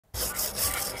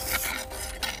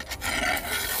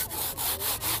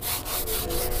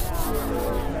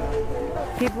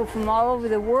people from all over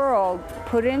the world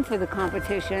put in for the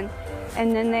competition,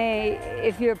 and then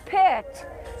if you're picked,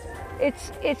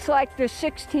 it's like there's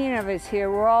 16 of us here.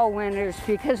 We're all winners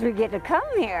because we get to come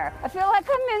here. I feel like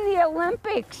I'm in the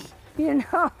Olympics, you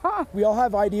know? We all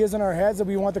have ideas in our heads that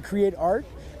we want to create art.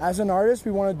 As an artist,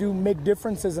 we want to make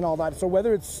differences and all that. So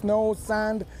whether it's snow,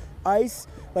 sand, ice,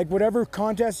 like whatever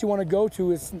contest you want to go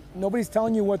to, nobody's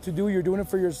telling you what to do. You're doing it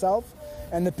for yourself.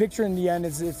 And the picture in the end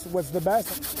is what's the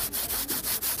best.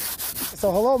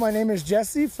 So hello, my name is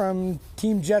Jesse from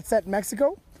Team Jet Set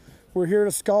Mexico. We're here to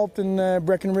sculpt in the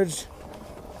Breckenridge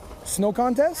snow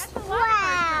contest.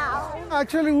 Wow!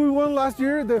 Actually, we won last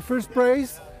year the first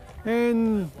prize,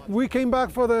 and we came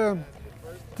back for to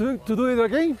do it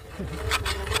again.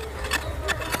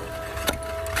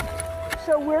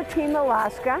 So we're Team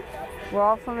Alaska. We're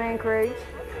all from Anchorage.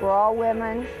 We're all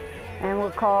women, and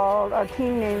our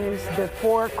team name is the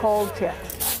 4 Cold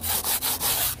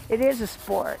Tips. It is a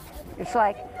sport. It's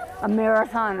like a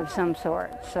marathon of some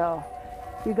sort. So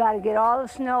you got to get all the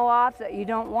snow off that you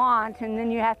don't want, and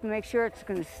then you have to make sure it's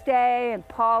going to stay and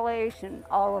polish and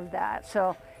all of that.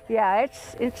 So yeah,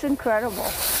 it's incredible.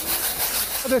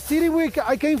 The city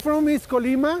I came from is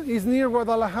Colima. It's near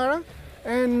Guadalajara,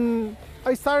 and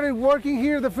I started working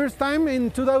here the first time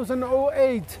in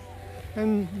 2008,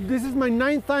 and this is my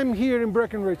 9th time here in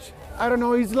Breckenridge. I don't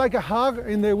know, it's like a hug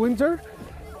in the winter.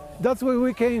 That's why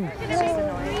we came.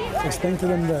 Explain to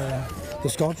them the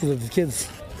sculptures of the kids.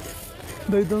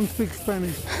 They don't speak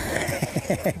Spanish.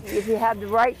 If you have the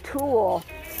right tool,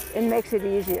 it makes it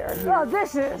easier. Oh,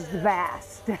 this is the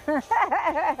best.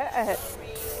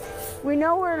 We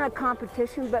know we're in a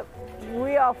competition, but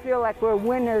we all feel like we're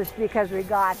winners because we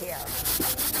got here.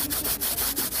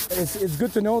 It's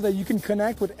good to know that you can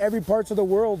connect with every part of the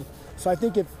world. So I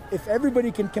think if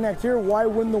everybody can connect here, why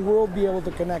wouldn't the world be able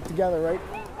to connect together, right?